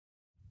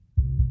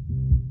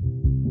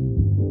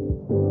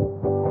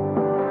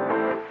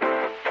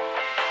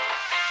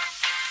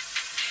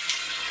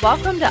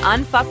Welcome to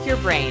Unfuck Your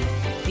Brain,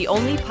 the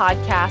only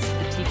podcast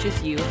that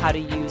teaches you how to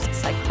use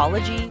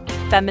psychology,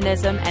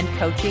 feminism, and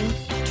coaching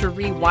to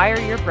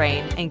rewire your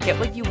brain and get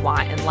what you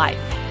want in life.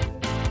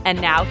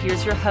 And now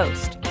here's your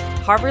host,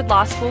 Harvard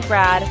Law School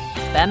grad,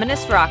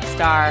 feminist rock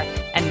star,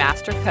 and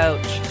master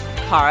coach,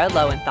 Cara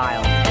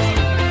Lowenthal.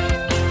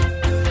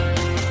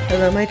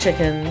 Hello, my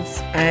chickens.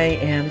 I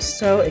am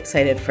so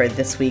excited for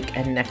this week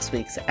and next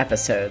week's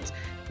episodes,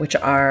 which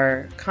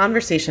are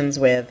conversations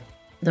with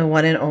the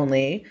one and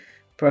only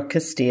Brooke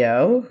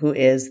Castillo, who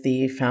is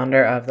the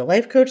founder of the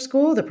Life Coach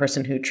School, the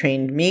person who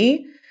trained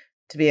me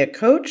to be a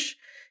coach,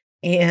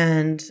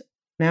 and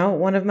now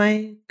one of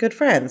my good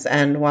friends.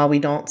 And while we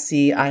don't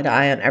see eye to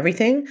eye on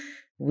everything,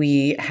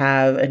 we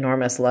have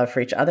enormous love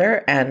for each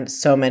other and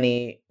so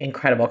many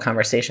incredible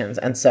conversations.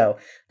 And so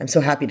I'm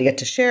so happy to get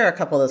to share a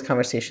couple of those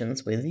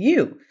conversations with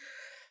you.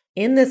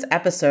 In this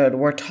episode,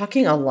 we're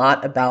talking a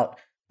lot about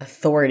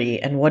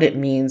authority and what it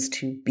means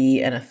to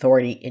be an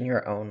authority in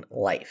your own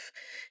life.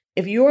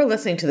 If you are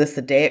listening to this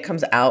the day it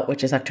comes out,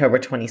 which is October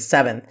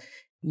 27th,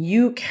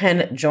 you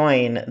can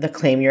join the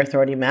Claim Your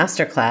Authority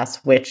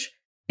Masterclass, which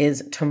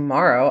is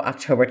tomorrow,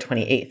 October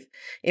 28th.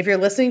 If you're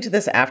listening to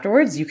this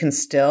afterwards, you can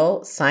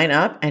still sign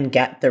up and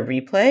get the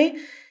replay.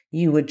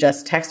 You would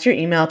just text your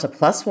email to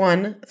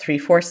 +1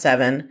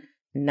 347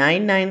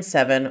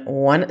 997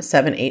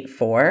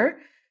 1784.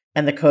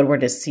 And the code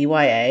word is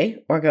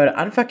CYA, or go to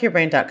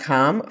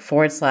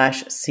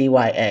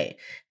unfuckyourbrain.com/CYA.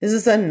 This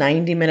is a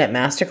 90-minute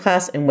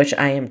masterclass in which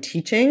I am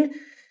teaching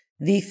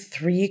the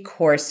 3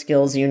 core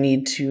skills you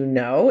need to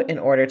know in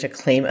order to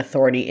claim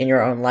authority in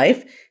your own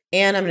life.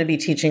 And I'm going to be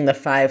teaching the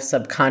 5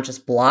 subconscious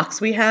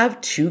blocks we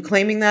have to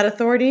claiming that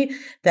authority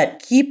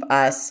that keep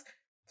us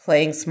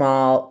playing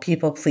small,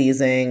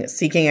 people-pleasing,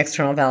 seeking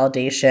external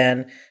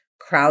validation,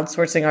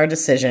 crowdsourcing our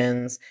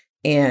decisions,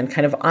 and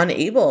kind of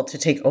unable to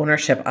take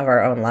ownership of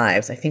our own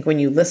lives. I think when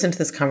you listen to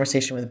this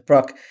conversation with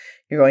Brooke,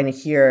 you're going to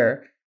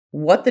hear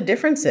what the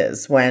difference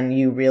is when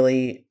you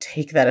really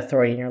take that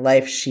authority in your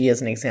life. She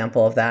is an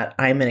example of that.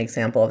 I'm an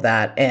example of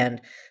that.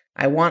 And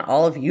I want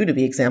all of you to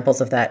be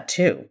examples of that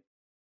too.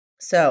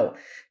 So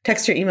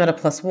text your email to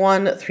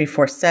 +1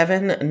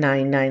 347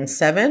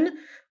 997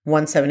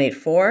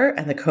 1784,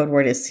 and the code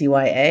word is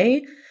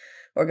CYA,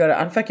 or go to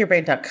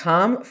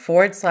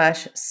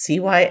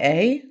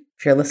unfuckyourbrain.com/CYA.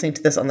 If you're listening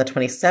to this on the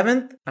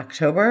 27th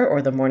October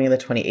or the morning of the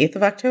 28th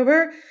of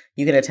October,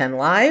 you can attend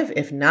live.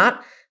 If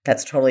not,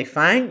 that's totally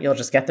fine. You'll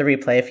just get the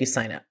replay if you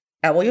sign up.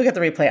 Well, you'll get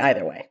the replay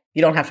either way.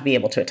 You don't have to be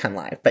able to attend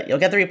live, but you'll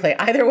get the replay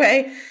either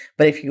way.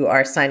 But if you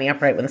are signing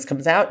up right when this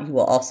comes out, you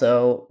will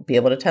also be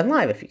able to attend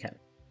live if you can.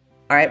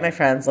 All right, my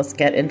friends, let's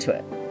get into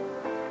it.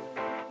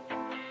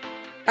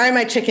 All right,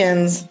 my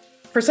chickens.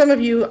 For some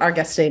of you, our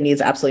guest today needs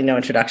absolutely no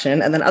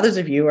introduction. And then others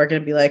of you are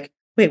going to be like,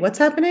 wait, what's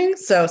happening?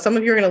 So some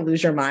of you are going to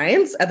lose your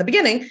minds at the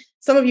beginning.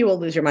 Some of you will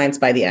lose your minds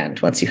by the end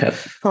once you have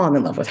fallen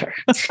in love with her.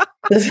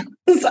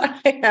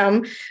 I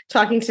am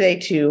talking today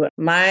to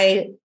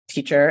my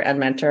teacher and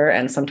mentor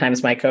and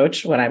sometimes my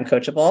coach when I'm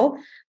coachable,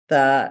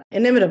 the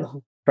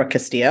inimitable Brooke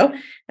Castillo.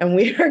 And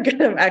we are going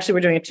to, actually,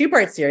 we're doing a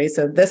 2-part series.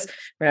 So we're going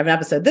to have an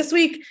episode this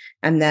week,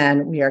 and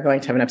then we are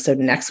going to have an episode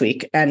next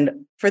week.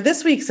 And for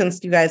this week,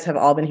 since you guys have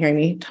all been hearing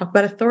me talk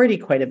about authority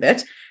quite a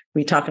bit,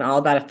 we're talking all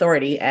about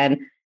authority, and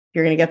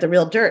you're going to get the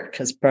real dirt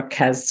because Brooke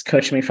has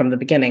coached me from the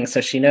beginning.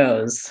 So she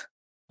knows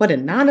what a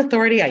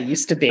non-authority I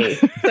used to be.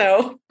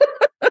 So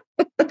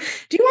do you want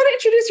to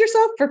introduce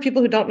yourself for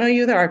people who don't know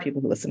you? There are people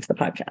who listen to the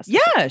podcast.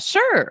 Yeah,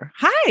 sure.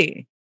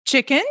 Hi,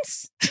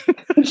 chickens.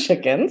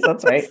 Chickens,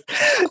 that's right.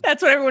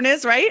 That's what everyone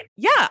is, right?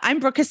 Yeah, I'm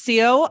Brooke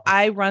Castillo.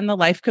 I run the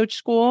Life Coach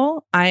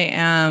School. I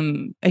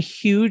am a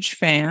huge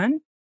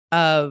fan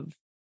of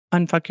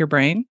Unfuck Your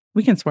Brain.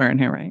 We can swear in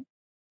here, right?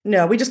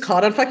 No, we just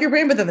call it Unfuck Your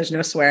Brain, but then there's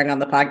no swearing on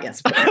the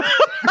podcast.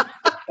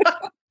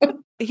 A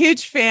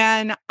huge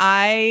fan.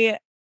 I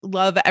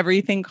love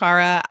everything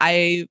Cara.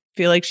 I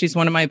feel like she's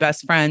one of my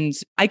best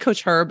friends. I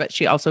coach her, but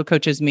she also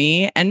coaches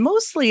me, and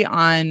mostly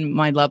on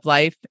my love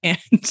life and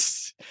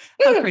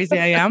how crazy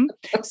I am.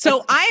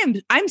 So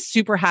I'm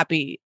super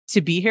happy to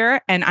be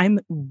here, and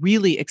I'm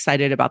really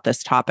excited about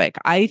this topic.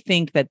 I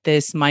think that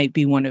this might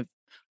be one of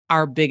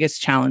our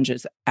biggest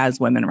challenges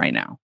as women right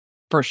now,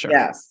 for sure.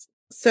 Yes.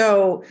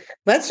 So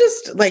let's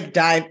just how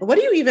would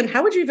you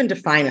even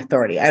define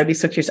authority? I would be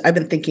so curious. I've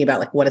been thinking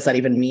about what does that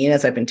even mean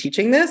as I've been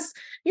teaching this?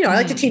 I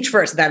like to teach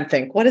first, then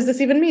think, what does this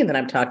even mean that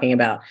I'm talking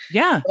about?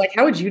 Yeah.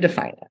 How would you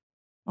define it?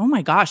 Oh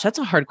my gosh, that's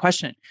a hard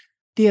question.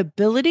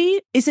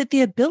 Is it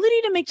the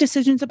ability to make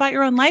decisions about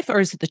your own life,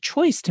 or is it the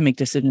choice to make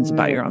decisions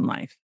about your own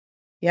life?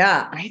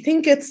 Yeah, I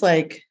think it's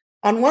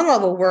on one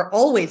level, we're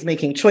always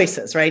making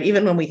choices, right?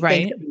 Even when we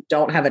think that we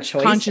don't have a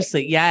choice.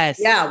 Consciously, yes.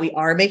 Yeah, we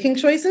are making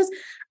choices.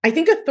 I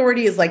think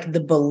authority is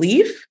the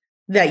belief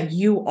that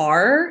you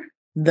are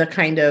the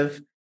kind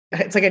of,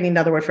 it's I need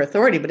another word for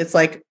authority, but it's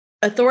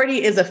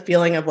authority is a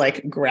feeling of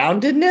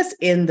groundedness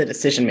in the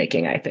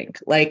decision-making, I think.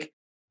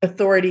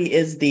 Authority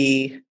is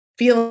the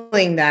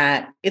feeling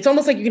that it's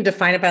almost you can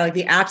define it by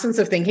the absence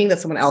of thinking that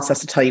someone else has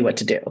to tell you what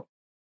to do.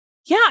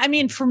 Yeah. I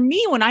mean, for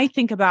me, when I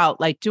think about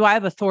like, do I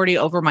have authority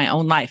over my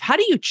own life? How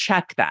do you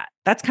check that?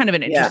 That's kind of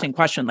an interesting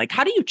question. Like,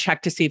 how do you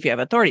check to see if you have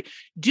authority?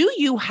 Do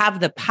you have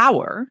the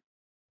power?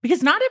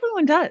 Because not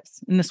everyone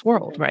does in this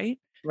world, right?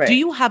 Do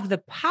you have the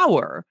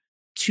power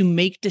to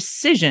make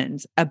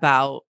decisions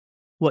about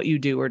what you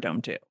do or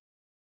don't do?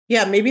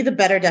 Yeah, maybe the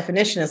better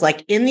definition is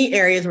like in the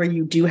areas where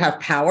you do have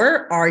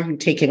power, are you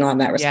taking on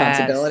that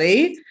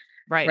responsibility? Yes.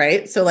 Right.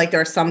 Right. So like there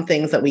are some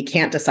things that we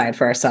can't decide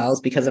for ourselves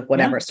because of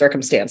whatever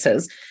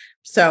circumstances.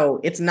 So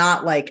it's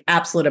not like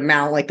absolute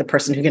amount, like the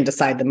person who can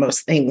decide the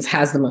most things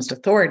has the most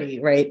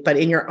authority, right? But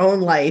in your own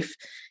life,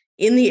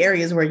 in the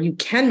areas where you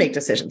can make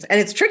decisions. And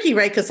it's tricky,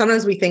 right? Because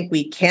sometimes we think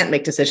we can't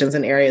make decisions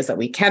in areas that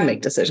we can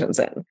make decisions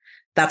in.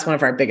 That's one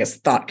of our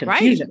biggest thought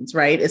confusions,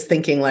 right? Is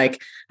thinking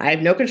like, I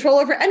have no control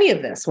over any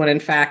of this, when in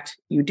fact,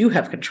 you do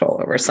have control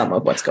over some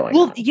of what's going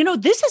on. Well, you know,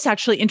 this is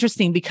actually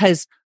interesting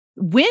because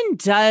when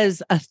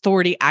does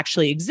authority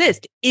actually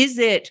exist?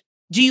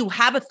 Do you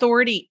have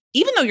authority,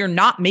 even though you're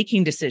not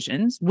making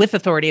decisions with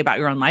authority about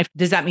your own life?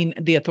 Does that mean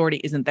the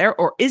authority isn't there?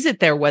 Or is it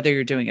there whether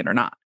you're doing it or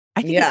not?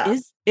 I think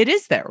it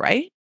is there,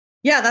 right?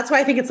 Yeah, that's why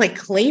I think it's like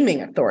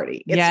claiming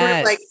authority. It's sort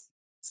of like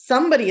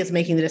somebody is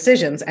making the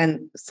decisions.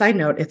 And side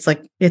note, it's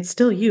like, it's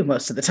still you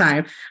most of the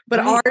time. But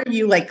are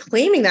you like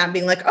claiming that and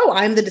being like, oh,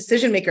 I'm the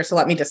decision maker, so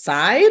let me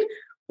decide?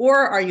 Or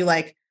are you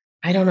like,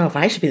 I don't know if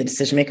I should be the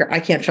decision maker.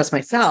 I can't trust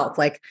myself.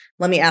 Like,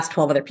 let me ask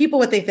 12 other people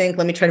what they think.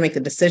 Let me try to make the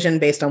decision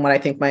based on what I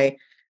think my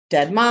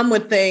dead mom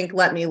would think.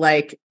 Let me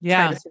try to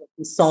sort of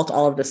consult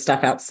all of this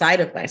stuff outside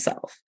of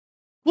myself.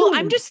 Well,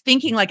 I'm just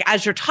thinking like,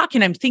 as you're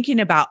talking, I'm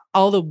thinking about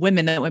all the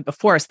women that went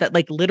before us that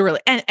like literally,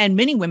 and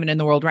many women in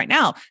the world right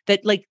now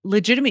that like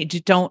legitimately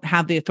don't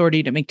have the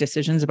authority to make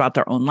decisions about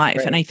their own life.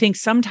 Right. And I think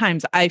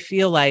sometimes I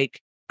feel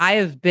like I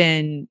have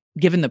been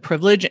given the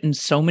privilege in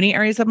so many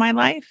areas of my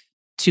life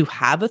to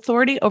have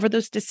authority over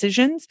those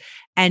decisions.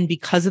 And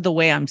because of the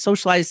way I'm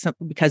socialized,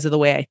 because of the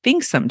way I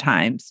think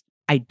sometimes,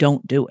 I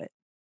don't do it.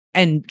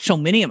 And so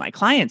many of my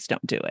clients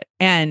don't do it.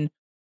 And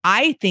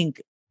I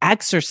think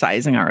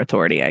exercising our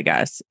authority, I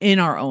guess, in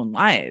our own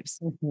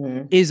lives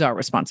is our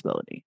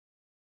responsibility.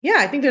 Yeah,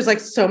 I think there's like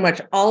so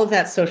much, all of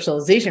that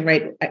socialization,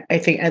 right? I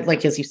think,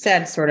 like, as you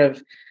said, sort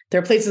of,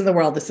 there are places in the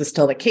world this is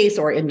still the case,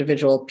 or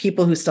individual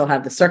people who still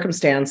have the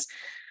circumstance.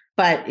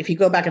 But if you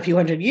go back a few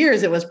hundred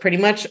years, it was pretty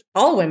much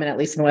all women, at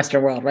least in the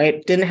Western world,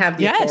 right? Didn't have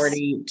the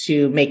authority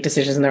to make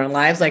decisions in their own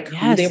lives, like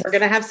who they were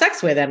going to have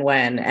sex with and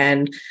when,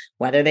 and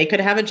whether they could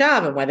have a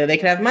job and whether they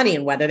could have money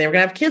and whether they were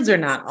going to have kids or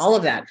not, all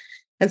of that.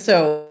 And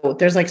so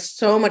there's like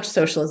so much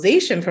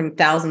socialization from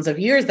thousands of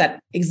years that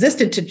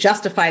existed to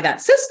justify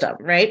that system,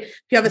 right?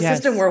 If you have a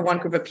system where one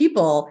group of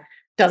people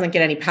doesn't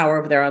get any power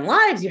over their own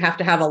lives, you have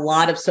to have a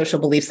lot of social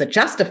beliefs that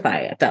justify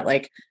it, that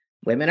like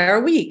women are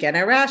weak and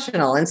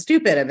irrational and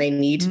stupid and they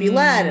need to be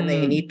led and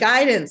they need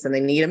guidance and they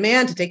need a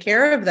man to take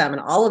care of them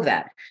and all of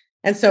that.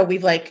 And so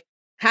we've like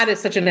had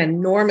such an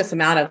enormous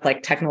amount of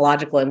like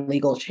technological and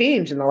legal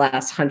change in the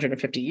last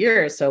 150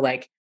 years. So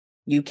like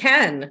you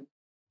can,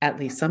 at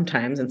least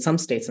sometimes in some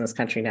states in this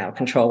country now,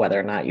 control whether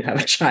or not you have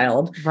a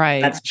child. Right.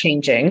 That's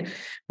changing,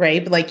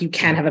 right? But like you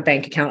can have a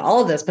bank account,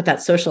 all of this, but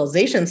that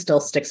socialization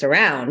still sticks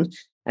around.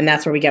 And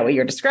that's where we get what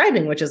you're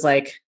describing, which is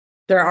like,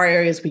 there are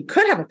areas we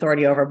could have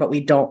authority over, but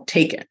we don't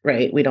take it,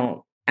 right? We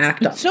don't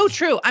act on it. So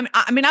true.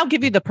 I mean, I'll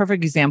give you the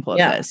perfect example of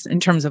this in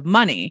terms of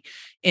money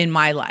in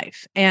my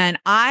life. And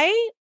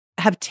I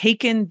have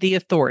taken the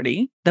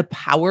authority, the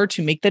power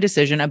to make the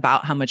decision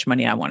about how much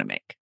money I want to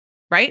make,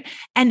 right?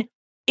 And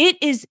it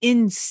is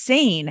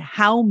insane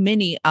how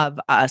many of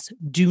us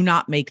do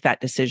not make that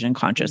decision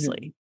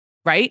consciously,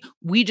 right?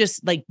 We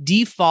just like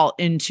default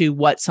into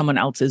what someone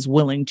else is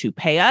willing to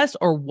pay us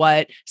or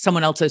what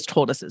someone else has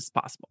told us is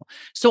possible.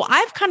 So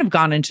I've kind of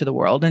gone into the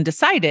world and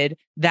decided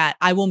that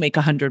I will make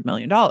 $100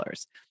 million.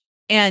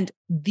 And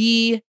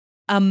the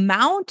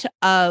amount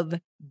of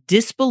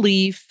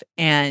disbelief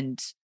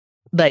and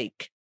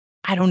like,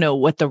 I don't know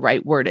what the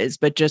right word is,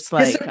 but just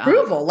like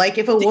disapproval. Like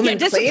if a woman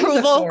claims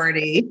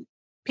authority,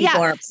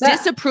 people are upset.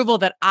 Disapproval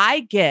that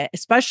I get,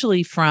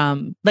 especially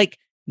from like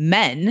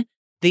men,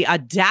 the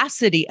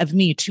audacity of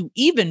me to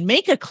even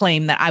make a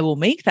claim that I will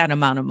make that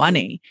amount of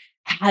money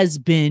has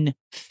been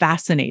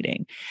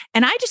fascinating.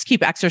 And I just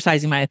keep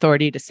exercising my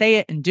authority to say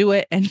it and do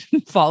it and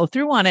follow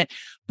through on it.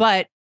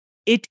 But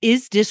it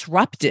is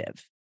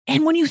disruptive.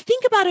 And when you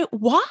think about it,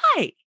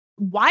 why?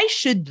 Why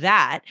should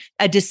a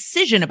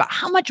decision about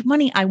how much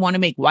money I want to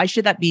make, why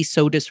should that be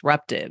so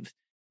disruptive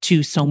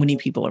to so many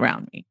people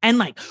around me? And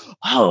like,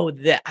 oh,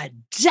 the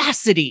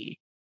audacity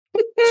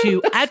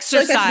to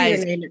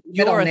exercise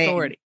your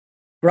authority.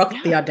 Brooke,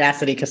 the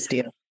Audacity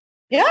Castillo.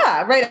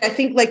 Yeah, right. I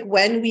think like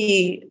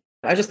I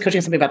was just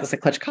coaching somebody about this at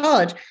Clutch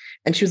College,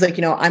 and she was like,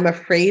 I'm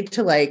afraid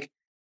to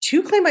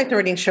claim my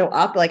authority and show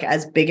up like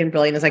as big and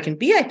brilliant as I can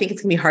be. I think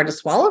it's gonna be hard to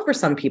swallow for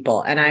some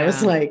people. And I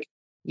was like,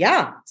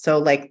 yeah. So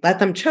like, let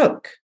them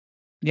choke.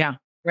 Yeah.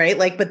 Right.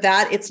 Like, but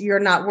we're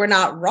not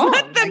wrong.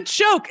 Let them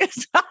choke.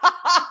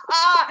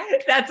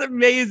 That's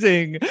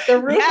amazing.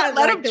 Let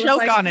them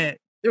choke on it.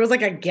 There was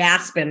like a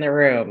gasp in the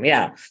room.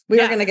 Yeah. We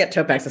were going to get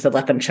Topex. I said,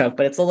 let them choke,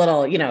 but it's a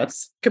little,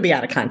 could be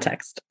out of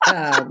context.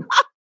 But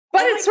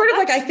it's sort of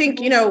like, I think,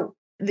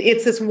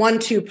 it's this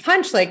 1-2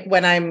 punch. Like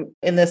when I'm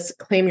in this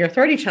Claim Your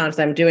Authority challenge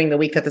that I'm doing the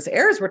week that this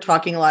airs, we're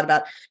talking a lot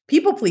about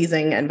people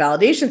pleasing and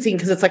validation seeking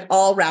because it's like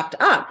all wrapped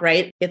up,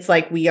 right? It's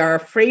like we are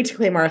afraid to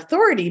claim our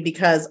authority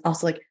because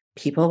also like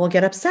people will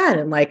get upset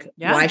and like,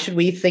 why should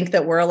we think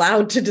that we're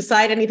allowed to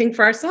decide anything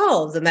for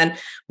ourselves? And then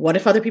what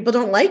if other people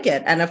don't like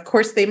it? And of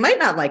course they might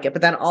not like it,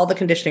 but then all the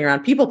conditioning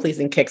around people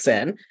pleasing kicks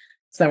in.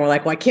 So then we're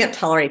like, well, I can't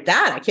tolerate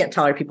that. I can't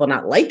tolerate people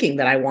not liking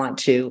that I want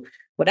to,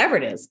 whatever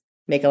it is,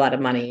 make a lot of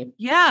money.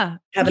 Yeah.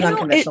 Have an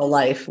unconditional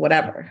life,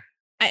 whatever.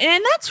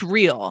 And that's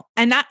real.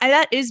 And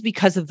that is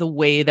because of the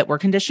way that we're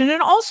conditioned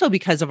and also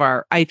because of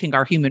our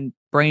human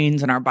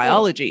brains and our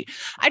biology.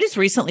 I just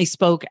recently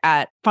spoke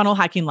at Funnel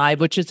Hacking Live,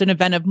 which is an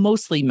event of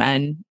mostly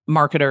men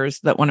marketers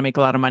that want to make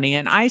a lot of money.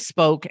 And I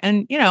spoke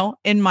and,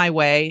 in my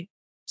way,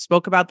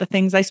 spoke about the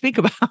things I speak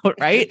about,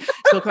 right?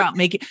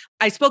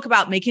 I spoke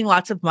about making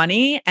lots of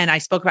money and I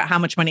spoke about how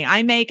much money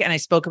I make. And I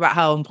spoke about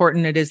how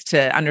important it is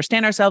to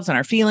understand ourselves and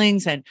our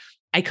feelings. And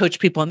I coach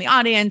people in the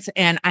audience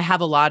and I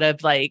have a lot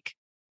of like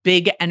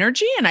big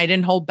energy and I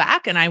didn't hold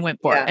back and I went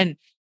for it. And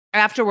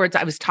afterwards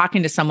I was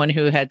talking to someone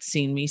who had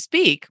seen me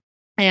speak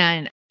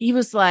and he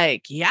was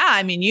like, yeah,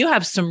 I mean, you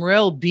have some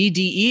real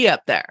BDE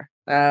up there.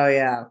 Oh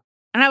yeah.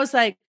 And I was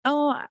like,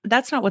 oh,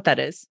 that's not what that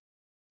is.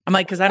 I'm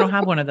like, because I don't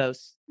have one of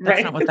those.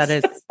 That's not what that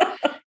is.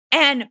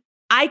 And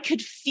I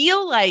could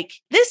feel like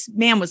this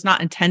man was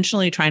not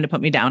intentionally trying to put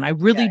me down. I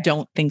really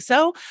don't think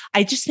so.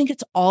 I just think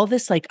it's all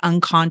this like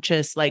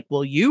unconscious, like,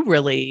 well, you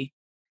really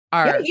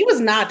are. Yeah, he was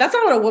not. That's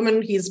not what a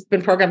woman he's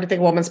been programmed to think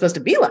a woman's supposed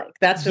to be like.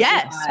 That's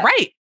just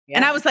right. Yeah.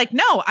 And I was like,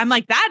 no, I'm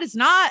like, that is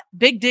not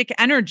big dick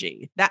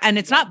energy. And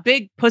it's not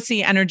big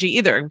pussy energy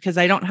either, because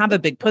I don't have a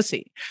big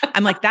pussy.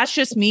 I'm like, that's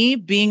just me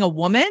being a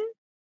woman.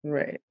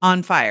 Right.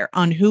 On fire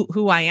on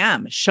who I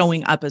am,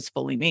 showing up as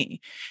fully me.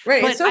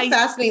 Right. But it's so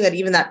fascinating that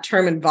even that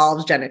term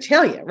involves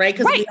genitalia, right?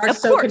 Because we are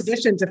so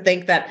conditioned to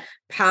think that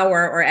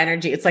power or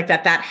energy, it's like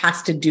that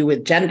has to do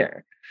with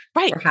gender.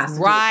 Right.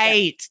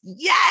 Right.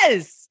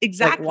 Yes,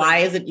 exactly. Like, why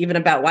is it even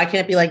about, why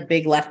can't it be like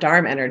big left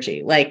arm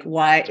energy? Like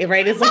why,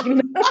 right? It's like,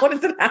 what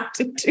does it have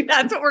to do?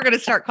 That's what we're going to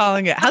start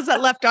calling it. How's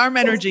that left arm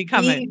energy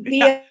coming?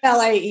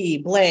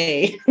 BLAE,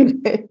 Blay.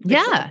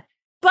 Yeah.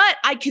 But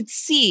I could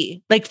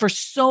see, like, for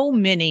so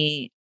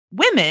many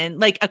women,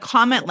 like a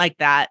comment like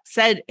that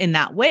said in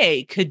that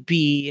way could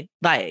be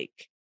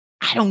like,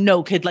 I don't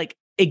know, could like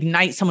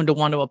ignite someone to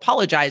want to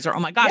apologize or, oh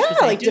my gosh,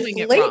 like deflate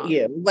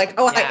you. Like,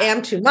 oh, I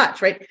am too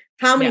much, right?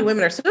 How many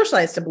women are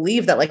socialized to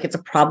believe that like it's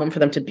a problem for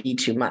them to be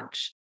too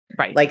much?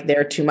 Right. Like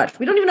they're too much.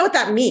 We don't even know what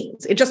that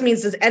means. It just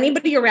means, does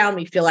anybody around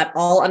me feel at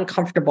all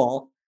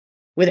uncomfortable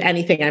with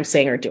anything I'm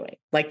saying or doing?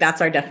 Like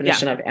that's our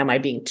definition of, am I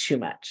being too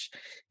much?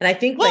 And I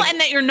think, and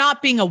that you're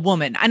not being a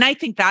woman. And I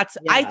think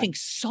I think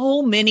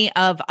so many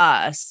of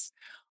us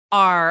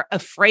are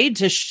afraid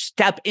to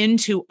step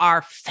into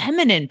our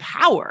feminine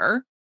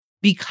power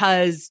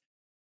because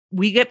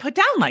we get put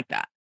down like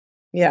that.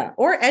 Yeah.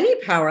 Or any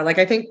power. Like,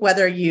 I think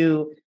whether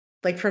you,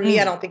 like for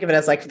me, I don't think of it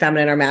as like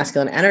feminine or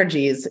masculine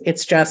energies.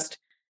 It's just,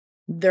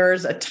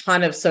 there's a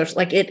ton of social,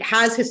 like it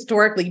has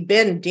historically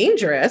been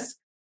dangerous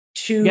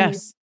to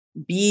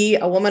be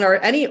a woman or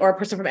a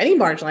person from any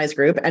marginalized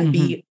group and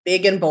be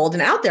big and bold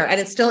and out there. And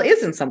it still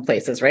is in some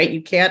places, right?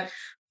 You can't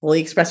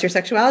fully express your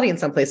sexuality in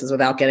some places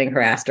without getting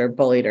harassed or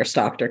bullied or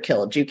stalked or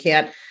killed. You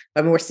can't,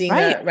 I mean, we're seeing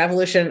the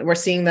revolution. We're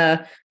seeing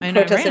the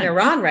protests in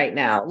Iran right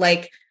now.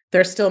 Like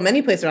there's still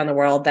many places around the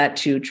world that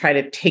to try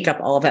to take up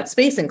all of that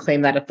space and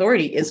claim that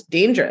authority is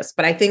dangerous.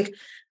 But I think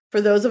for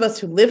those of us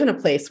who live in a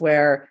place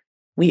where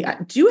we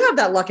do have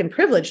that luck and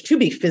privilege to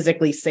be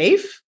physically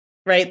safe,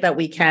 right? That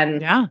we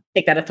can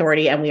take that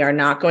authority and we are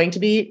not going to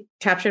be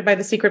captured by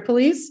the secret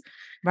police.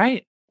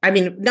 Right. I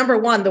mean, number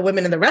one, the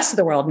women in the rest of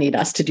the world need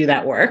us to do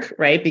that work,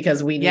 right?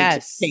 Because we need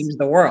to change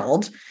the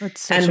world.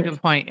 That's such a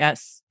good point.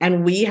 Yes.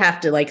 And we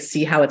have to like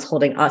see how it's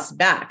holding us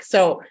back.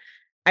 So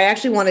I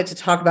actually wanted to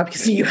talk about,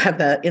 because you have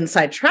the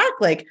inside track,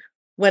 like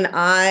when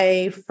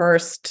I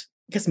first,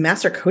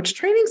 master coach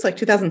trainings, like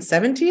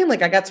 2017,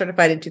 like I got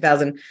certified in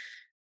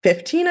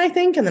 2015, I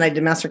think. And then I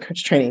did master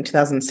coach training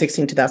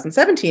 2016,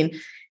 2017.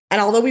 And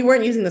although we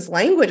weren't using this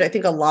language, I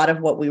think a lot of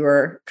what you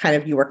were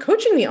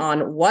coaching me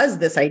on was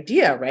this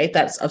idea, right?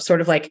 That's of sort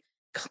of like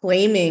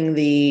claiming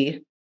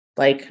the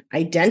like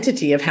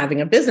identity of having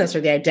a business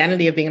or the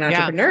identity of being an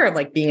entrepreneur, of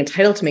like being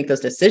entitled to make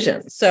those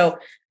decisions. So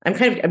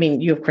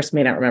I'm you of course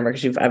may not remember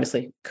because you've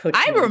obviously coached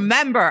me. I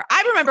remember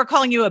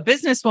calling you a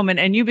businesswoman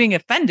and you being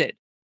offended.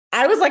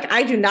 I was like,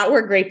 I do not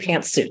wear gray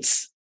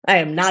pantsuits. I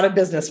am not a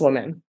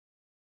businesswoman.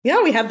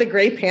 Yeah, we had the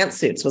gray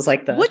pantsuits was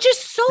like which is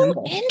so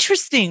symbol.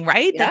 Interesting,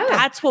 right? Yeah.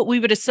 That's what we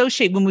would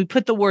associate when we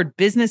put the word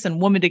business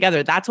and woman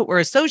together. That's what we're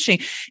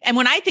associating. And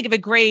when I think of a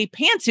gray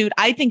pantsuit,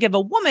 I think of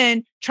a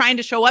woman trying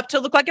to show up to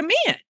look like a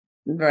man.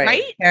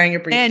 Right. Carrying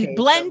your briefcase. And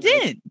blend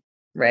in.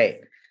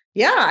 Right.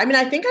 Yeah. I mean,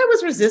 I think I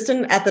was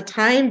resistant at the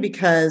time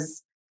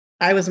because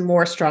I was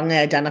more strongly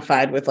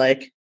identified with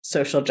like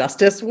social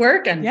justice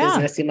work, and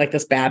business seemed like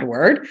this bad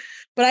word.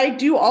 But I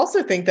do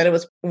also think that it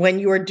was when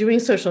you are doing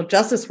social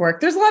justice work,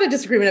 there's a lot of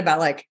disagreement about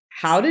like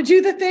how to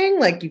do the thing.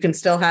 Like you can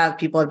still have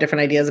people have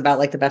different ideas about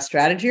like the best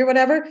strategy or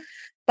whatever,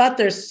 but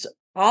there's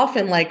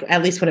often like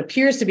at least what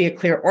appears to be a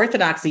clear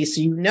orthodoxy.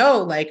 So you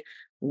know, like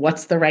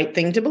what's the right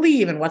thing to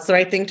believe and what's the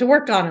right thing to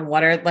work on and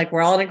what are like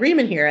we're all in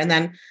agreement here. And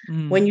then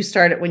when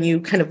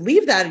you kind of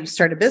leave that, you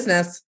start a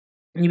business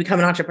and you become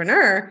an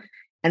entrepreneur,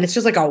 and it's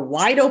just like a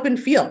wide open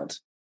field.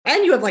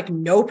 And you have like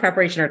no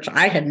preparation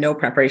I had no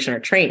preparation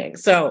or training.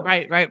 So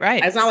right.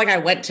 It's not like I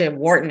went to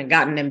Wharton and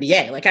got an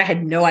MBA. Like I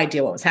had no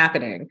idea what was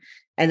happening.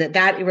 And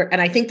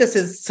and I think this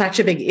is such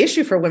a big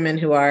issue for women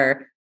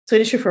it's an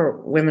issue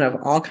for women of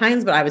all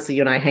kinds, but obviously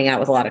you and I hang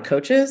out with a lot of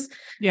coaches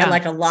and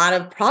like a lot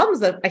of problems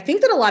that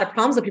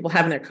people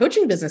have in their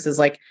coaching business is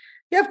like,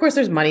 yeah, of course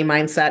there's money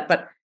mindset,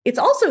 but it's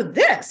also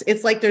this,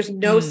 it's like, there's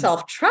no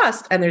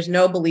self-trust and there's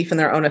no belief in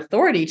their own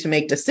authority to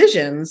make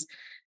decisions.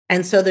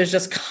 And so there's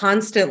just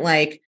constant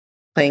like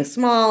playing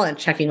small and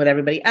checking with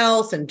everybody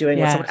else and doing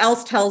what someone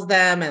else tells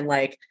them and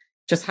like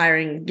just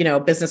hiring,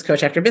 business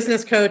coach after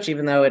business coach,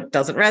 even though it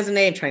doesn't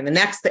resonate, trying the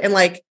next and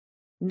like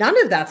none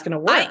of that's going to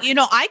work.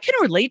 I can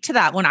relate to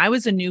that. When I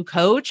was a new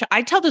coach,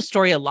 I tell the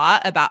story a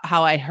lot about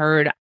how I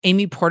heard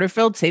Amy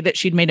Porterfield say that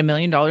she'd made $1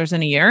 million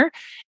in a year.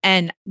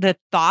 And the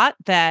thought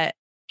that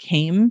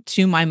came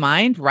to my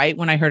mind right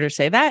when I heard her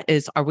say that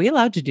is, are we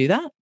allowed to do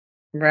that?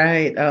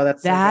 Right. Oh,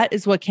 that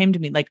is what came to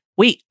me. Like,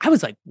 wait, I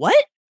was like,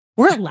 what?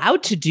 We're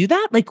allowed to do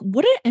that? Like,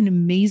 what an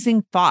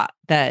amazing thought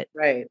that,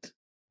 right.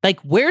 Like,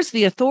 where's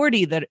the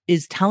authority that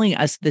is telling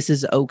us this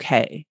is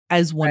okay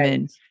as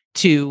women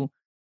to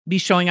be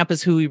showing up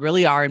as who we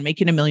really are and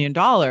making $1 million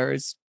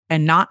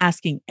and not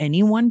asking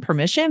anyone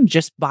permission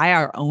just by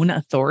our own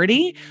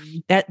authority?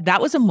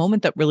 That was a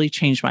moment that really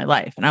changed my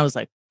life. And I was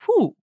like,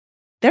 who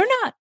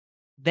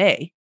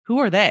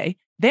are they?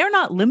 They're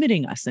not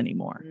limiting us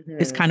anymore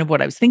is kind of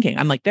what I was thinking.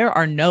 I'm like, there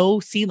are no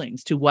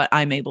ceilings to what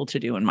I'm able to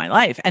do in my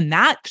life. And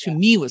that to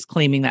me was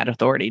claiming that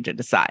authority to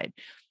decide.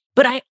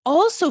 But I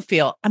also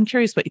feel, I'm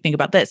curious what you think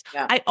about this.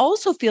 Yeah. I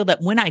also feel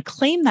that when I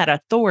claim that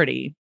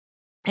authority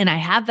and I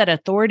have that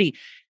authority,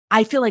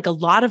 I feel like a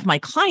lot of my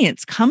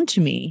clients come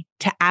to me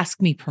to ask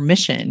me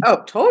permission.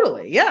 Oh,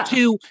 totally. Yeah.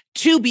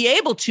 To be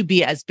able to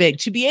be as big,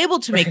 to be able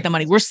to make the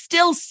money. We're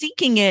still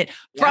seeking it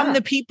from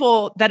the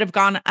people that have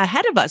gone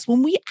ahead of us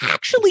when we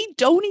actually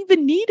don't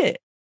even need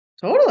it.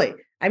 Totally.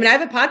 I mean, I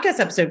have a podcast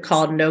episode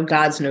called No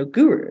Gods, No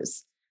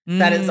Gurus.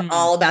 That is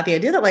all about the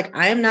idea that like,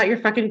 I am not your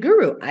fucking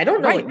guru. I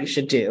don't know what you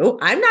should do.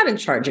 I'm not in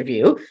charge of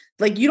you.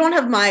 Like, you don't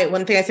have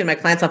one thing I say to my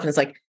clients often is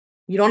like,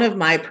 you don't have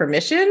my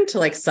permission to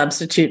like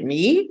substitute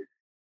me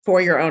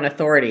for your own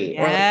authority.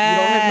 Or like, you don't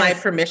have my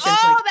permission.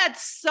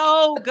 That's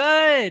so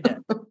good.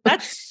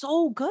 That's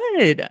so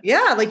good.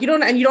 Yeah. Like you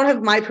don't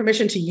have my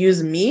permission to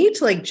use me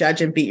to like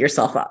judge and beat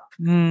yourself up.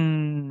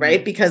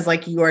 Right. Because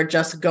like you are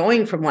just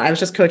going from I was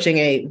just coaching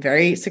a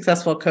very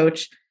successful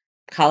coach,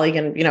 colleague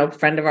and,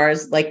 friend of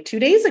ours like 2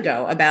 days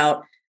ago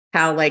about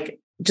how like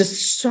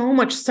just so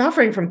much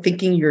suffering from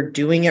thinking you're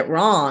doing it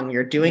wrong.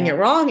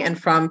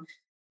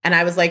 And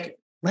I was like,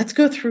 let's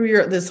go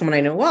through this is someone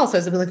I know well. So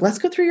I was like, let's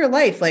go through your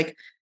life. Like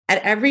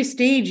at every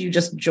stage, you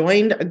just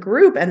joined a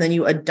group and then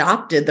you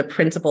adopted the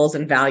principles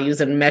and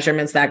values and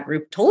measurements that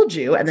group told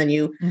you. And then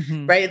you,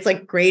 right. It's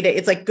like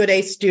it's like good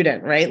A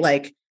student, right?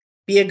 Like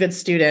be a good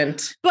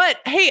student. But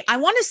hey, I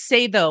want to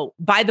say though,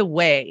 by the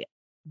way,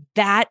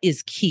 that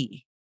is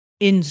key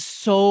in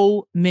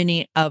so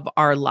many of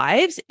our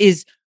lives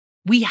is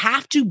we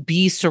have to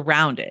be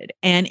surrounded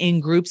and in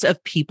groups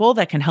of people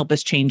that can help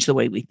us change the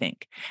way we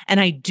think. And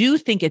I do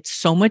think it's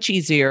so much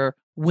easier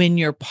when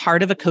you're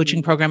part of a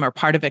coaching program or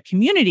part of a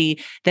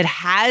community that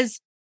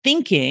has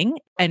thinking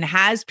and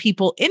has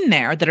people in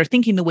there that are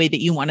thinking the way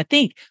that you want to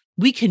think.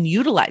 We can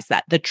utilize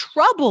that. The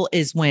trouble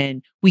is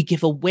when we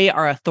give away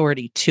our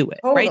authority to it,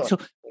 right? So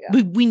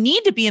we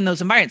need to be in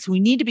those environments. We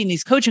need to be in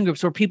these coaching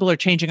groups where people are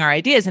changing our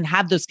ideas and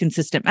have those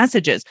consistent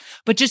messages.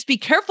 But just be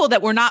careful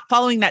that we're not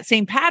following that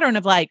same pattern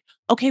of like,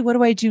 okay, what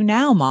do I do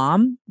now,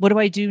 mom? What do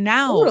I do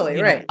now?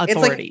 Totally, right.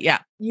 Authority. It's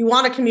like, you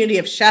want a community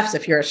of chefs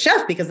if you're a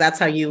chef, because that's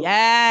how you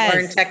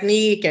learn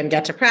technique and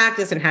get to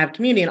practice and have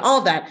community and all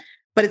of that.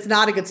 But it's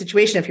not a good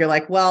situation if you're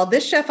like, well,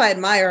 this chef I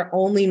admire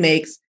only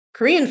makes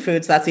Korean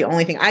food. So that's the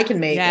only thing I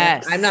can make.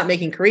 Yes. I'm not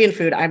making Korean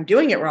food. I'm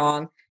doing it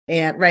wrong.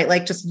 And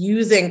like just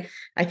using,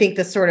 I think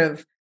this sort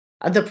of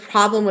the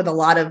problem with a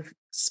lot of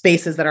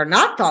spaces that are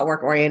not thought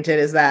work oriented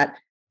is that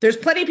there's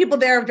plenty of people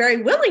there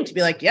very willing to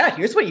be like, yeah,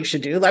 here's what you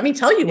should do. Let me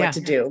tell you what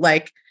to do.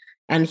 Like,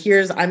 and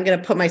I'm going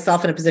to put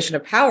myself in a position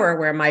of power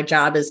where my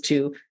job is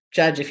to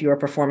judge if you are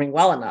performing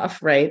well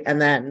enough. Right.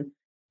 And then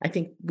I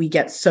think we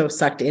get so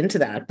sucked into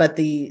that. But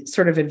the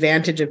sort of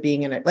advantage of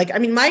being in it, like, I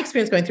mean, my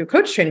experience going through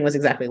coach training was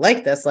exactly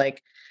like this.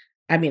 Like,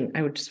 I mean,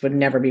 I would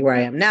never be where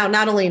I am now,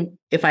 not only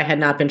if I had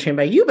not been trained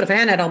by you, but if I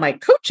hadn't had all my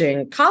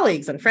coaching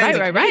colleagues and friends.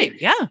 Right.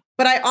 Yeah.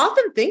 But I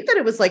often think that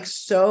it was like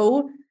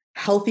so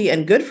healthy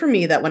and good for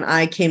me that when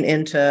I came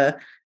into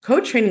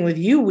coach training with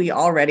you, we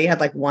already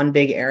had like one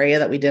big area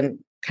that we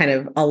didn't kind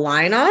of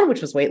align on,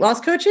 which was weight loss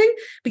coaching,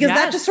 because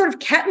that just sort of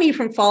kept me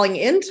from falling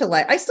into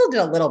like, I still did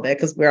a little bit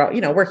because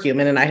we're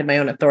human and I had my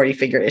own authority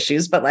figure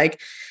issues, but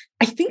like,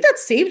 I think that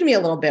saved me a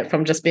little bit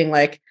from just being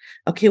like,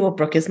 okay, well,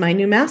 Brooke is my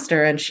new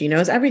master and she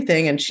knows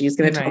everything and she's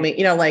going to tell me,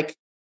 like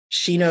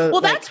she knows.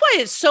 Well, that's why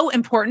it's so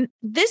important.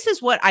 This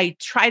is what I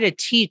try to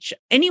teach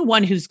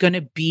anyone who's going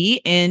to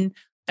be in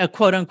a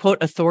quote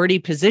unquote authority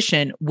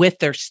position with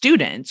their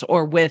students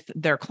or with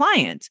their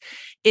clients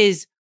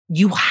is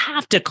you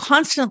have to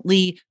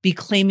constantly be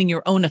claiming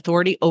your own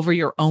authority over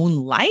your own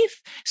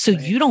life. So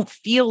you don't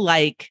feel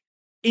like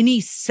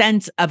any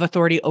sense of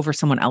authority over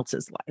someone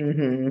else's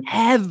life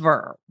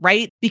ever,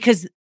 right?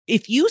 Because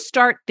if you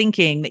start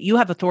thinking that you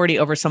have authority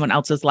over someone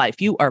else's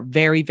life, you are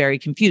very, very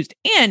confused.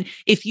 And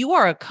if you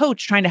are a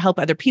coach trying to help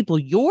other people,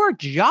 your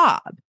job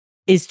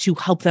is to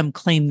help them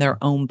claim their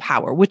own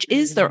power, which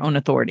is their own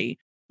authority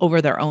over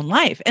their own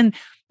life. And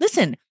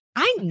listen,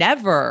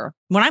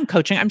 when I'm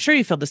coaching, I'm sure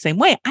you feel the same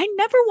way. I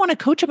never want to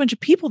coach a bunch of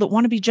people that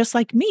want to be just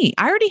like me.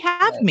 I already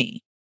have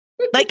me.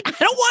 Like, I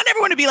don't want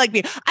everyone to be like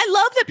me. I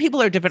love that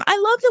people are different. I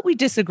love that we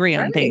disagree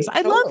on things.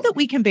 I love that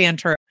we can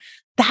banter.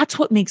 That's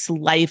what makes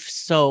life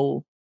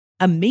so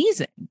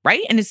amazing,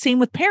 right? And it's same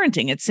with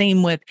parenting. It's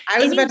same with I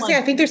was about to say,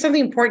 I think there's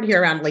something important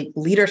here around like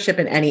leadership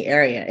in any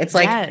area. It's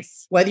like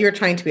whether you're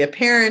trying to be a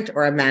parent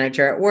or a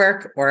manager at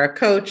work or a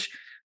coach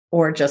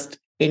or just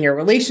in your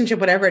relationship,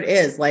 whatever it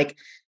is, like,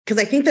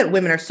 because I think that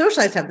women are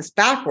socialized to have this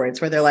backwards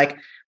where they're like,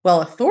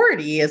 well,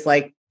 authority is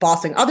like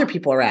bossing other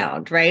people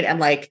around, right? And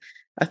like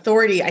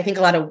authority, I think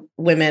a lot of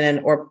women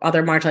or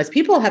other marginalized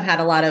people have had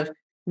a lot of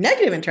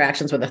negative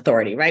interactions with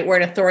authority, right? Where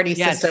an authority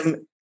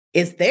system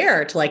is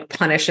there to like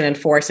punish and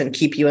enforce and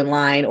keep you in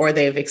line, or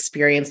they've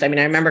experienced. I mean,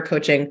 I remember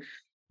coaching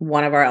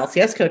one of our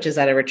LCS coaches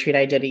at a retreat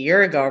I did a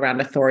year ago around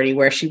authority,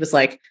 where she was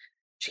like,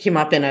 she came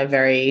up in a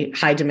very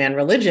high demand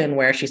religion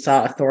where she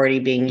saw authority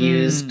being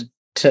used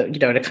to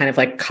kind of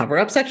like cover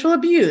up sexual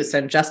abuse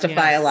and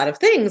justify a lot of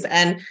things.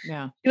 And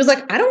she was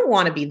like, I don't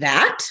want to be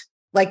that.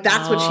 Like,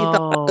 that's what she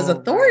thought was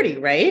authority.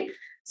 Right.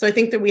 So I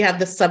think that we have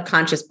this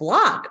subconscious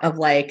block of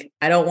like,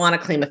 I don't want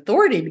to claim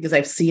authority because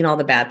I've seen all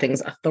the bad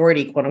things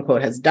authority, quote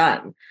unquote, has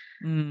done.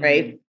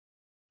 Right.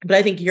 But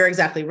I think you're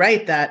exactly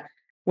right that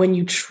when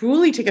you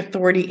truly take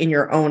authority in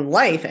your own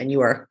life and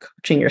you are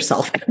coaching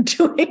yourself and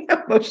doing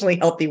emotionally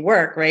healthy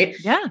work, right?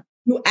 Yeah.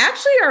 You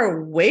actually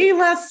are way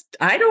less,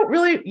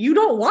 you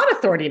don't want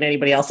authority in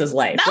anybody else's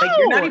life. No. Like,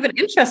 you're not even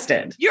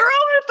interested. Your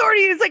own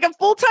authority is like a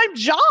full-time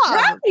job.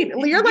 Right.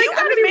 You're like,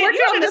 I'm going to be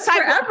working on this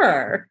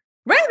forever.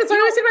 Right. That's why I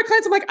always say to my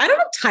clients, I'm like, I don't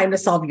have time to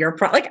solve your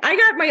problem. Like, I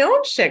got my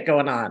own shit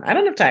going on. I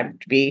don't have time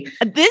to be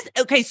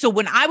Okay. So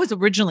when I was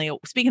originally,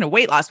 speaking of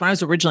weight loss, when I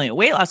was originally a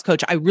weight loss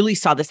coach, I really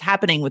saw this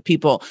happening with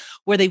people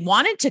where they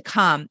wanted to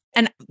come.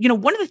 And,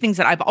 one of the things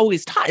that I've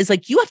always taught is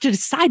like, you have to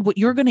decide what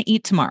you're going to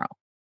eat tomorrow.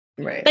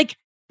 Right. Like,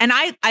 and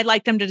I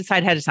like them to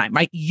decide ahead of time,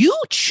 right? You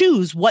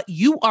choose what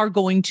you are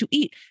going to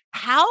eat.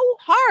 How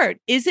hard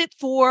is it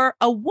for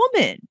a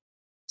woman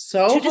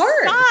to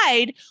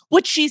decide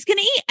what she's going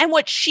to eat? And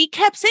what she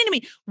kept saying to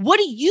me, what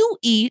do you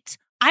eat?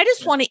 I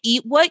just want to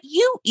eat what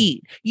you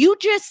eat. You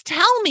just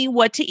tell me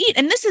what to eat.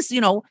 And this is,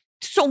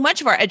 so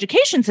much of our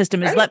education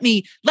system is let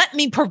me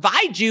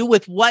provide you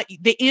with what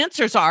the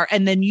answers are.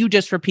 And then you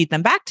just repeat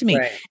them back to me.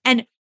 Right.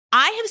 And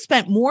I have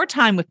spent more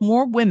time with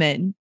more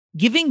women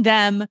giving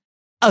them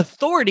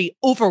authority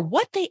over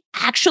what they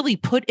actually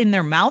put in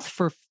their mouth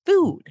for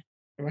food.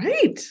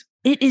 Right.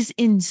 It is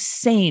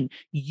insane.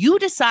 You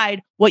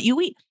decide what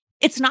you eat.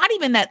 It's not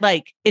even that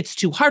like it's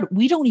too hard.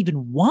 We don't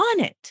even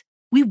want it.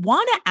 We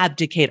want to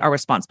abdicate our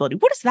responsibility.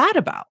 What is that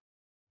about?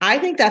 I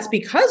think that's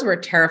because we're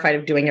terrified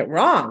of doing it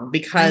wrong,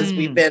 because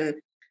we've been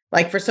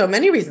like, for so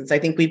many reasons, I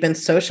think we've been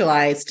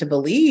socialized to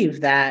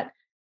believe that,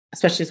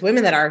 especially as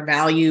women, that our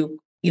value,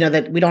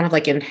 that we don't have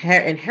like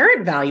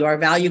inherent value. Our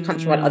value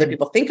comes from what other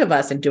people think of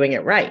us and doing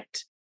it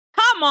right.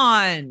 Come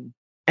on.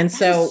 And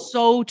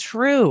so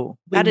true.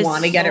 We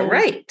want to get it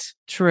right.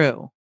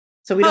 True.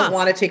 So we don't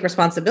want to take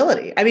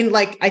responsibility. I mean,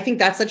 like, I think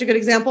that's such a good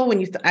example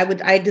when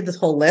I did this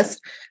whole list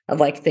of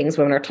like things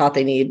women are taught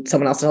they need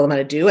someone else to tell them how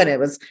to do. And it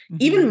was,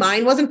 even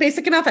mine wasn't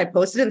basic enough. I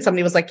posted it and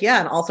somebody was like, yeah.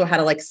 And also how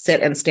to like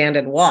sit and stand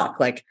and walk.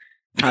 Like,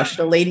 how should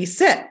a lady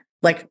sit?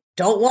 Like,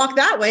 don't walk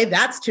that way.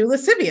 That's too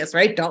lascivious,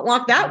 right? Don't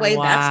walk that way.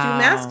 Wow. That's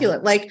too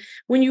masculine. Like,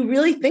 when you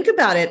really think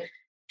about it,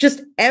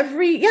 just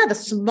the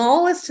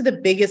smallest to the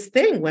biggest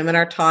thing women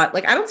are taught.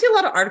 Like, I don't see a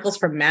lot of articles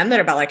from men that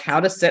are about like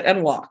how to sit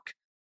and walk.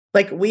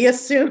 Like, we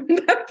assume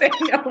that they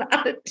know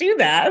how to do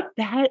that.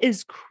 That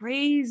is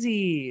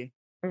crazy.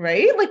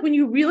 Right? Like, when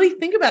you really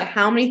think about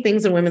how many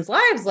things in women's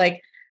lives,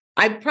 like,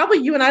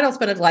 you and I don't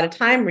spend a lot of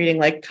time reading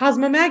like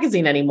Cosmo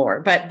magazine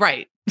anymore, but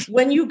right.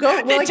 When you go,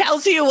 it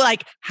tells you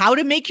like how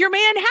to make your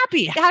man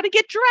happy, how to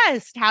get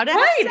dressed, how to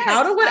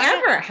how to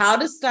whatever, how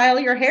to style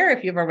your hair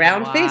if you have a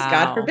round face,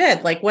 God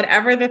forbid, like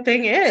whatever the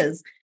thing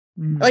is.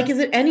 Like, is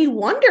it any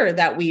wonder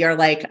that we are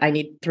like, I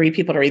need 3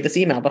 people to read this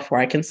email before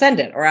I can send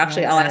it? Or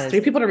actually, I'll ask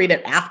 3 people to read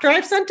it after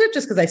I've sent it,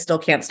 just because I still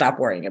can't stop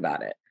worrying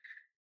about it.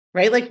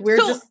 Right? Like, we're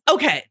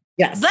okay.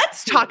 Yes.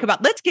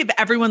 Let's give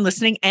everyone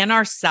listening and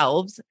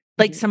ourselves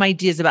like some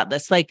ideas about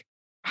this. Like,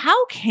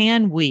 how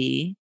can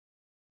we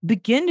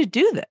begin to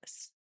do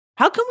this?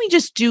 How can we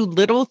just do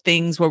little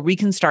things where we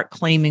can start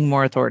claiming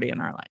more authority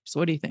in our lives?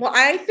 What do you think? Well,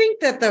 I think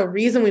that the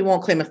reason we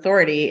won't claim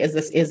authority is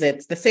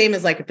it's the same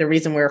as like the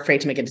reason we're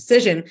afraid to make a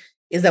decision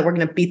is that we're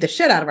going to beat the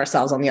shit out of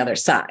ourselves on the other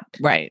side.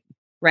 Right.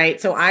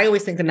 Right. So I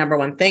always think the number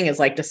one thing is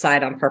like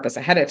decide on purpose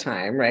ahead of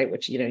time. Right.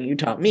 Which, you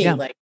taught me,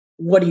 like,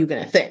 what are you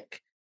going to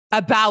think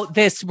about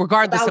this,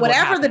 regardless of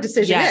whatever the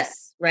decision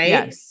is, right?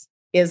 Yes.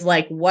 Is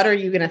like, what are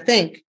you going to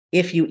think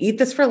if you eat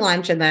this for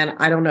lunch and then,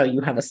 I don't know,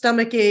 you have a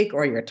stomach ache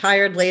or you're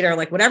tired later,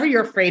 like whatever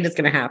you're afraid is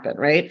going to happen,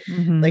 right?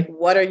 Mm-hmm. Like,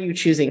 what are you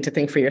choosing to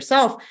think for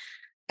yourself?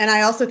 And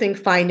I also think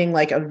finding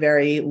like a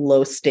very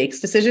low stakes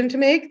decision to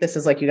make. This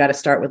is like, you got to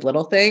start with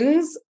little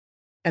things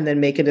and then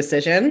make a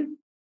decision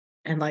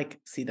and like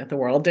see that the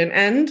world didn't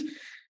end.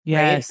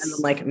 Yes. Right? And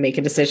then like make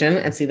a decision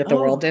and see that the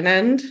world didn't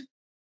end.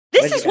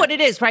 This is what it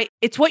is, right?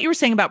 It's what you were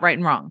saying about right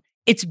and wrong.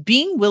 It's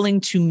being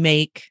willing to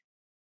make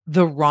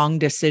the wrong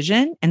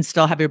decision and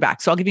still have your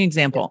back. So I'll give you an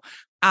example.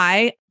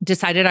 I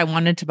decided I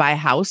wanted to buy a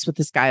house with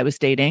this guy I was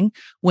dating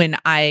when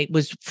I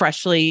was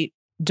freshly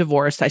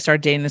divorced. I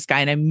started dating this guy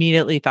and I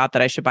immediately thought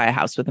that I should buy a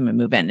house with him and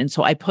move in. And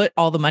so I put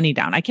all the money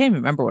down. I can't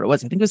even remember what it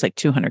was. I think it was like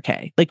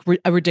 $200K, like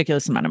a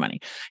ridiculous amount of money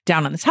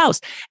down on this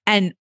house.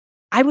 And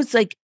I was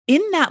like,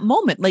 in that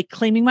moment, like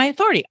claiming my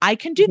authority, I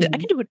can do that. I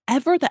can do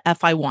whatever the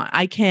F I want.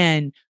 I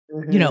can,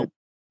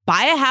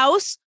 buy a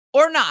house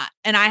or not.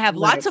 And I have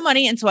lots of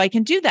money. And so I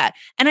can do that.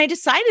 And I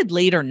decided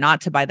later not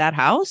to buy that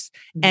house.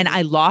 And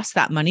I lost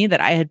that money that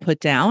I had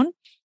put down.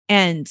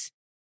 And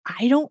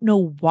I don't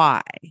know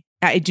why.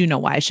 I do know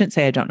why. I shouldn't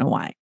say I don't know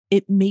why.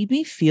 It made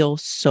me feel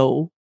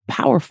so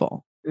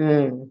powerful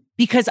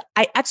because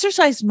I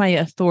exercised my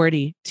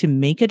authority to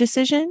make a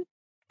decision.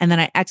 And then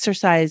I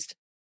exercised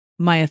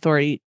my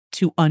authority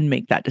to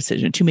unmake that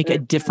decision, to make a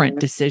different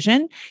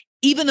decision,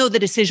 even though the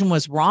decision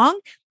was wrong,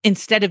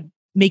 instead of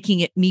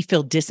making me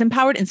feel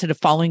disempowered, instead of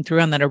following through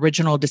on that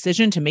original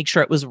decision to make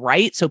sure it was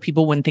right so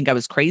people wouldn't think I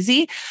was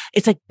crazy.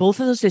 It's like both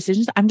of those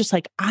decisions, I'm just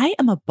like, I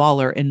am a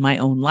baller in my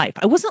own life.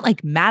 I wasn't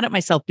like mad at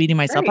myself, beating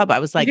myself up. I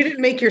was like, you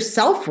didn't make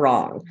yourself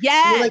wrong.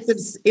 Yes.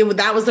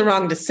 That was the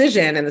wrong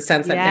decision in the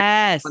sense that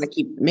you want to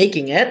keep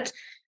making it,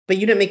 but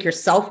you didn't make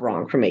yourself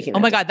wrong for making it. Oh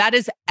my God, that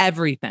is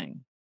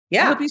everything.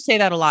 Yeah. I hope you say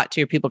that a lot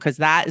to your people because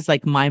that is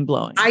like mind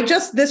blowing.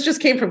 This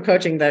just came from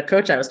coaching the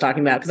coach I was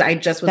talking about because I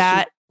just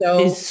was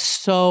is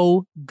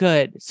so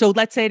good. So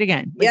let's say it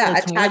again.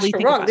 Attached really to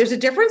wrong. There's a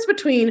difference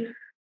between,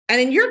 and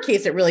in your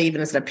case, it really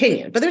even is an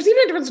opinion, but there's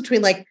even a difference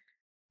between like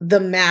the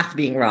math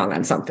being wrong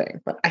on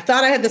something. But I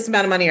thought I had this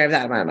amount of money or I have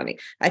that amount of money.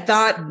 I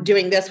thought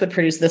doing this would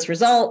produce this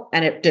result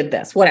and it did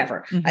this,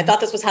 whatever. I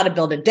thought this was how to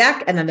build a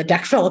deck and then the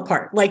deck fell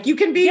apart. Like you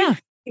can be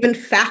even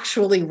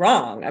factually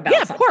wrong about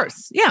something. Of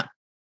course. Yeah.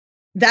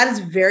 That is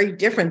very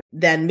different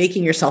than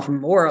making yourself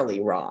morally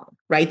wrong,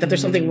 right? That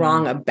there's something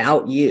wrong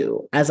about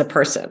you as a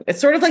person.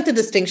 It's sort of like the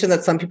distinction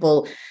that some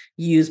people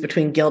use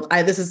between guilt.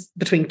 This is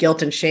between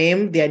guilt and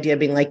shame. The idea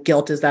being like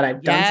guilt is that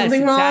I've done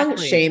something wrong.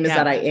 Shame is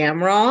that I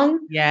am wrong.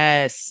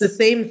 Yes. The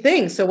same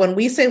thing. So when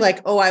we say like,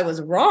 oh, I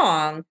was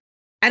wrong,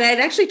 and it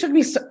actually took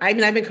me, I've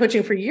been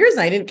coaching for years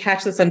and I didn't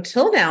catch this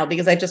until now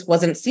because I just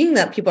wasn't seeing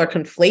that people are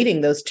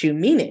conflating those two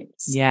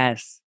meanings.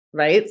 Yes.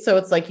 Right. So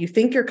it's like you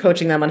think you're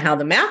coaching them on how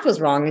the math was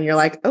wrong. And you're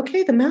like,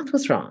 okay, the math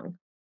was wrong.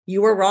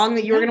 You were wrong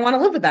that you were going to want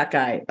to live with that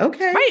guy.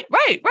 Okay.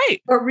 Right.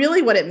 But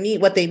really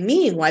what they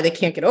mean, why they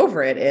can't get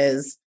over it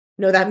is,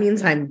 no, that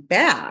means I'm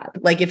bad.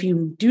 Like if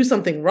you do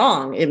something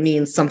wrong, it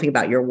means something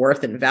about your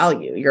worth and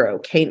value, your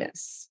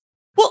okayness.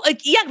 Well,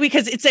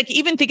 because it's like,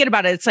 even thinking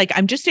about it, it's like,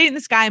 I'm just dating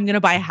this guy. I'm going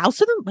to buy a house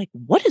with him. Like,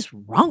 what is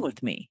wrong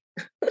with me?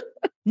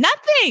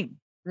 Nothing.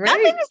 Right?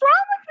 Nothing is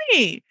wrong with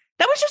me.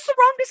 That was just the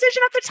wrong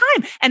decision at the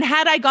time. And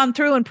had I gone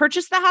through and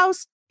purchased the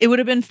house, it would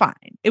have been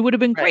fine. It would have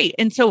been great.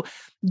 And so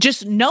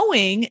just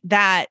knowing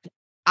that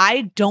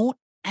I don't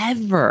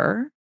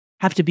ever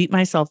have to beat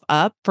myself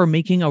up for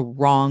making a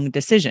wrong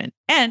decision.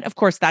 And of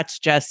course, that's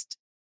just,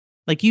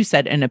 like you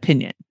said, an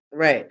opinion.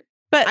 Right.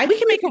 But we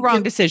can make a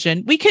wrong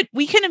decision. We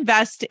can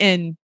invest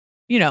in,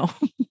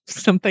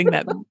 something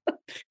that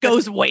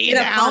goes way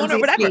down or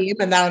whatever.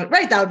 And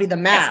that would be the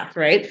math,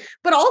 right?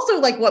 But also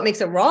like what makes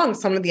it wrong,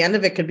 some of the end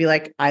of it could be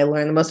like, I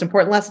learned the most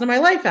important lesson of my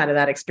life out of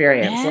that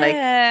experience.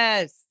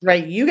 Yes. Like,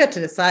 right, you get to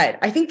decide.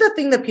 I think the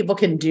thing that people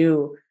can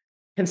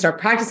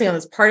start practicing on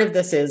this, part of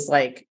this is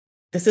like,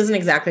 this isn't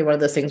exactly one of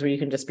those things where you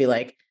can just be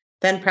like,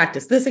 then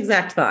practice this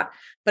exact thought.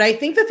 But I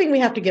think the thing we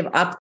have to give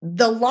up,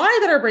 the lie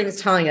that our brain is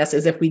telling us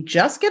is if we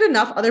just get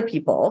enough other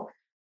people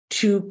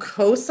to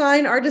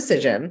co-sign our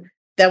decision,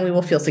 then we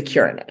will feel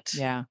secure in it.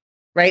 Yeah.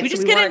 Right. We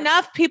just get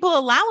enough people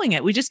allowing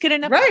it. We just get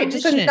enough. Right.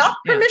 Just enough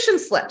permission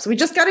slips. We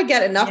just got to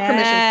get enough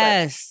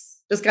permission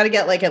slips. Just got to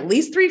get like at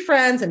least 3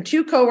 friends and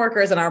 2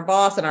 coworkers and our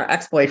boss and our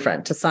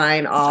ex-boyfriend to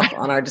sign off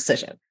on our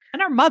decision.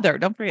 And our mother.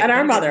 Don't forget. And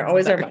our mother.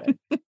 Always our mother.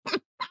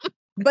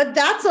 But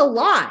that's a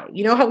lie.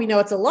 You know how we know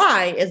it's a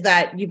lie is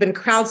that you've been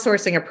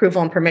crowdsourcing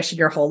approval and permission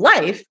your whole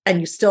life, and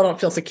you still don't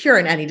feel secure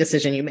in any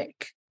decision you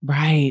make.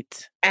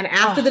 Right. And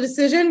after the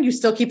decision, you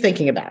still keep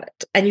thinking about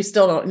it, and you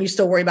still don't, and you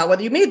still worry about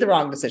whether you made the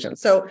wrong decision.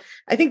 So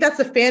I think that's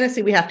the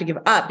fantasy we have to give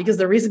up, because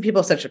the reason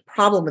people have such a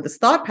problem with this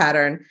thought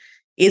pattern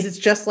is it's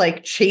just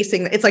like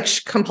chasing, it's like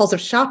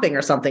compulsive shopping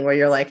or something, where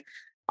you're like,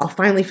 I'll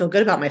finally feel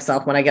good about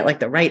myself when I get like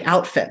the right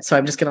outfit. So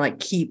I'm just going to like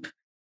keep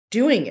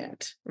doing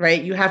it,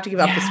 right? You have to give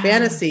up this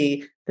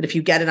fantasy that if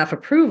you get enough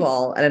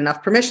approval and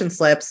enough permission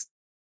slips,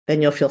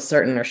 then you'll feel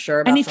certain or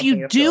sure about something.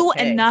 And if you do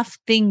enough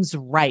things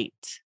right.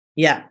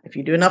 Yeah. If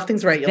you do enough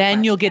things right,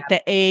 then you'll get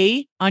the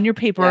A on your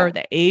paper,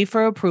 the A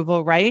for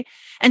approval, right?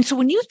 And so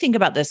when you think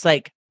about this,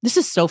 like, this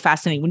is so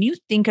fascinating. When you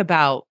think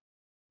about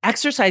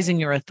exercising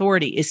your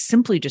authority is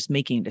simply just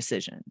making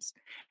decisions.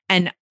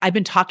 And I've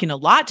been talking a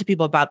lot to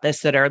people about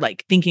this that are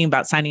like thinking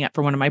about signing up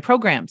for one of my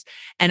programs.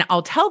 And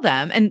I'll tell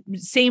them, and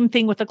same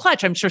thing with the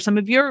clutch. I'm sure some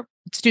of your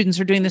students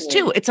are doing this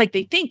too. It's like,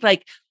 they think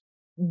like,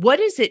 what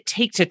does it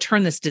take to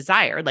turn this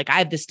desire? Like, I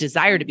have this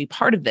desire to be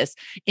part of this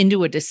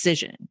into a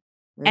decision.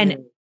 And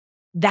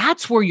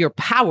that's where your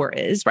power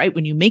is, right?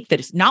 When you make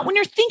that, not when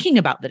you're thinking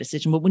about the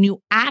decision, but when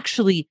you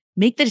actually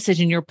make the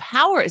decision, your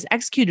power is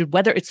executed,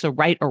 whether it's the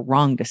right or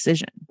wrong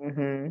decision.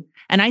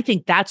 And I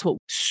think that's what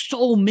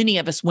so many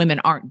of us women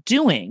aren't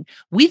doing.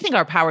 We think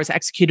our power is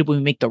executed when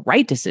we make the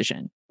right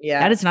decision. Yeah.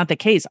 That is not the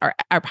case.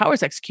 Our power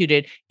is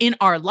executed in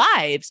our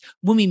lives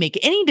when we make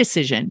any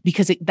decision,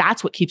 because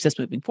that's what keeps us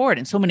moving forward.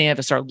 And so many of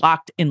us are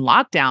locked in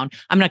lockdown.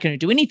 I'm not going to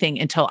do anything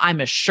until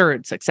I'm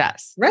assured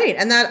success. Right.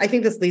 And that, I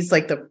think this leads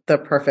like the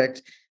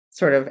perfect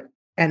sort of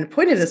end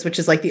point of this, which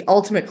is like the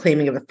ultimate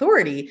claiming of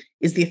authority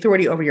is the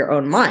authority over your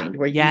own mind,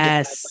 where you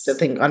decide to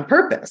think on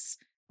purpose,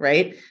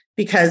 right?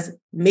 Because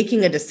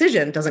making a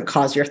decision doesn't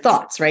cause your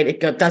thoughts, right?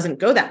 It doesn't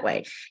go that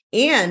way.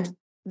 And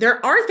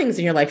there are things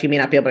in your life you may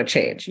not be able to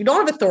change. You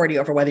don't have authority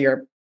over whether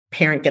your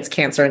parent gets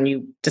cancer and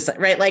you decide,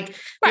 right? Like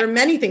there are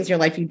many things in your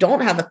life you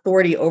don't have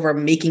authority over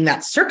making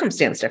that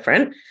circumstance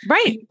different.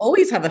 Right. You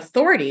always have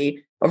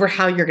authority over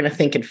how you're going to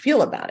think and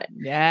feel about it.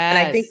 Yes.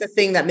 And I think the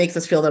thing that makes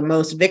us feel the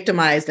most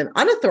victimized and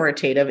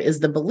unauthoritative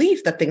is the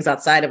belief that things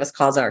outside of us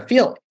cause our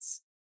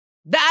feelings.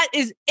 That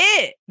is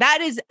it.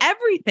 That is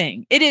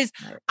everything. It is,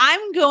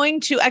 I'm going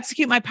to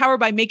execute my power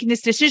by making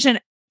this decision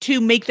to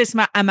make this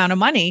amount of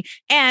money.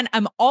 And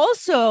I'm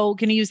also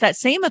going to use that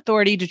same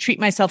authority to treat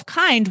myself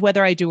kind,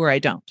 whether I do or I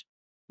don't.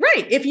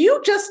 Right. If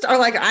you just are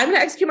like, I'm going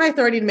to execute my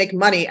authority to make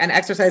money and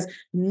exercise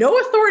no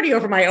authority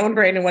over my own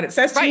brain and what it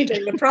says to me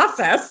during the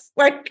process,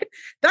 like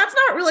that's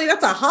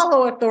a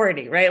hollow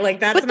authority, right? Like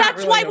that's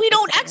really why we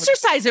don't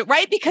exercise it,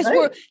 right? Because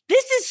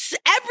this is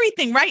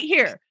everything right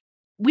here.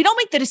 We don't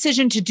make the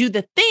decision to do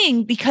the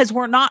thing because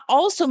we're not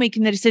also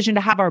making the decision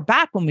to have our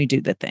back when we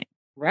do the thing.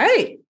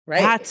 Right.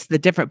 That's the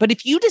difference. But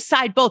if you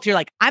decide both, you're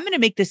like, I'm going to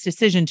make this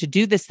decision to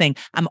do this thing.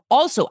 I'm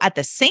also at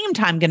the same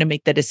time going to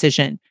make the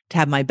decision to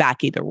have my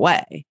back either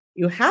way.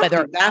 You have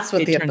to. That's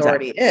what the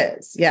authority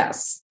is.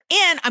 Yes.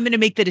 And I'm going to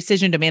make the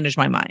decision to manage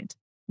my mind,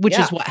 which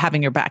is what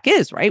having your back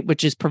is, right?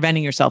 Which is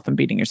preventing yourself from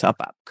beating yourself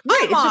up.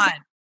 Come on.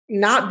 Just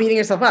not beating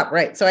yourself up.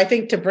 Right. So I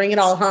think to bring it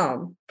all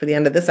home for the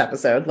end of this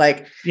episode,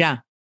 like,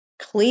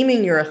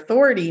 claiming your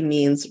authority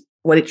means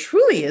what it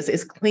truly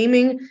is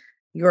claiming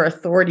your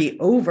authority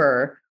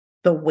over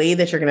the way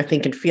that you're going to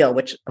think and feel,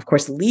 which of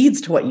course leads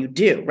to what you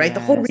do, right? Yes.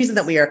 The whole reason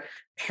that we are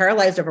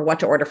paralyzed over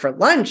what to order for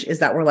lunch is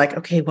that we're like,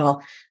 okay,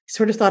 well, I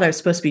sort of thought I was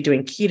supposed to be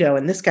doing keto.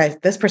 And this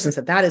person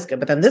said that is good.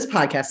 But then this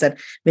podcast said,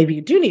 maybe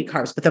you do need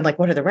carbs, but then like,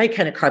 what are the right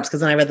kind of carbs? Because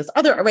then I read this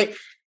other, right?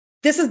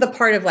 This is the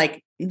part of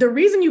like, the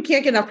reason you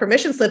can't get enough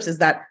permission slips is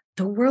that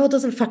the world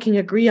doesn't fucking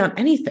agree on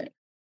anything.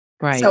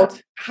 Right. So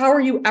how are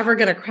you ever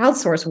going to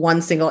crowdsource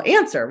one single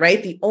answer,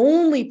 right? The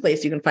only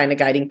place you can find a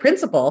guiding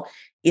principle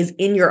is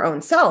in your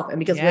own self. And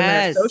because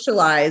women are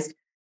socialized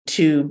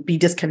to be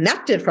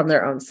disconnected from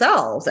their own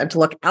selves and to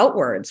look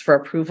outwards for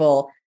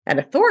approval and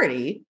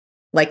authority,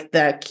 like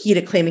the key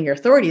to claiming your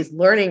authority is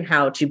learning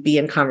how to be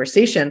in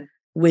conversation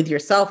with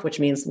yourself, which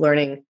means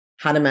learning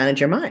how to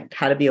manage your mind,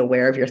 how to be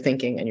aware of your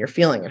thinking and your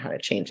feeling and how to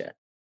change it.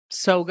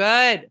 So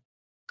good.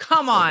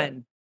 Come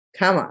on.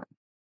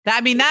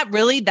 That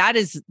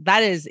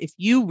is, if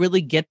you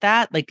really get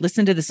that, like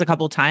listen to this a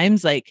couple of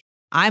times, like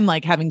I'm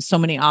like having so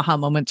many aha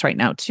moments right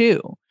now too.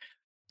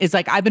 It's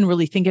like, I've been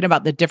really thinking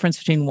about the difference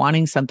between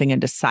wanting something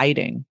and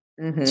deciding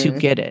to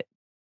get it.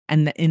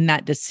 And in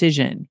that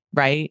decision,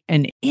 right?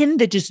 And in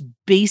the just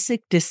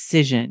basic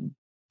decision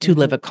to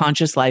live a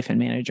conscious life and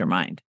manage your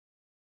mind,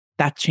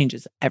 that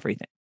changes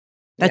everything.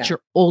 That's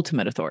your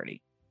ultimate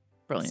authority.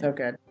 Brilliant. So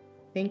good.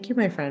 Thank you,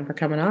 my friend, for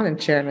coming on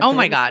and sharing. Oh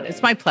my God.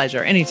 It's my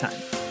pleasure. Anytime.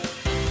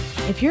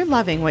 If you're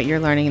loving what you're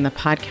learning in the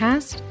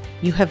podcast,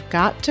 you have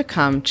got to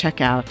come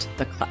check out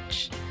The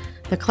Clutch.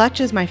 The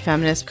Clutch is my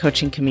feminist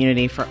coaching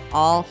community for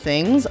all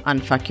things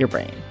Unfuck Your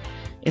Brain.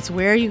 It's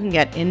where you can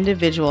get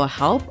individual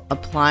help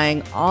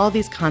applying all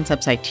these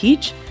concepts I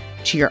teach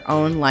to your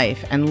own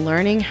life and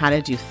learning how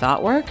to do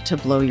thought work to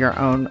blow your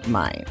own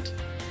mind.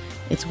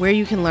 It's where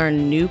you can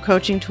learn new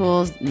coaching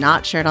tools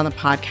not shared on the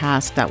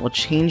podcast that will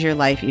change your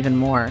life even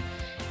more.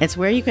 It's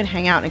where you can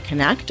hang out and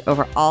connect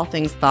over all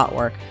things thought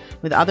work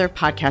with other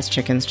podcast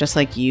chickens just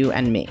like you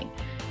and me.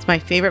 It's my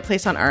favorite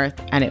place on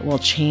earth, and it will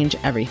change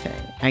everything.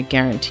 I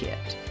guarantee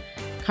it.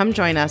 Come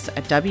join us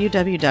at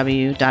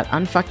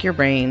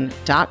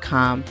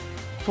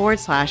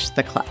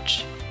www.unfuckyourbrain.com/The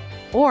Clutch.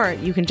 Or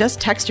you can just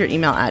text your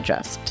email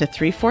address to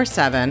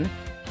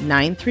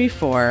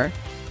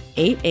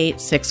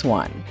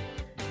 347-934-8861.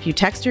 If you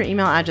text your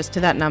email address to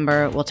that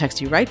number, we'll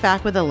text you right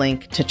back with a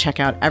link to check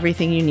out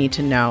everything you need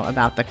to know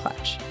about The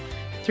Clutch.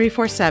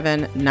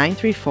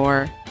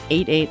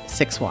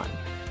 347-934-8861.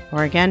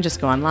 Or again,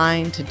 just go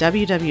online to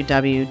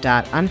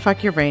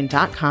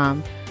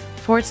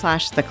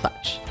www.unfuckyourbrain.com/The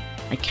Clutch.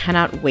 I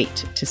cannot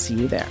wait to see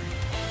you there.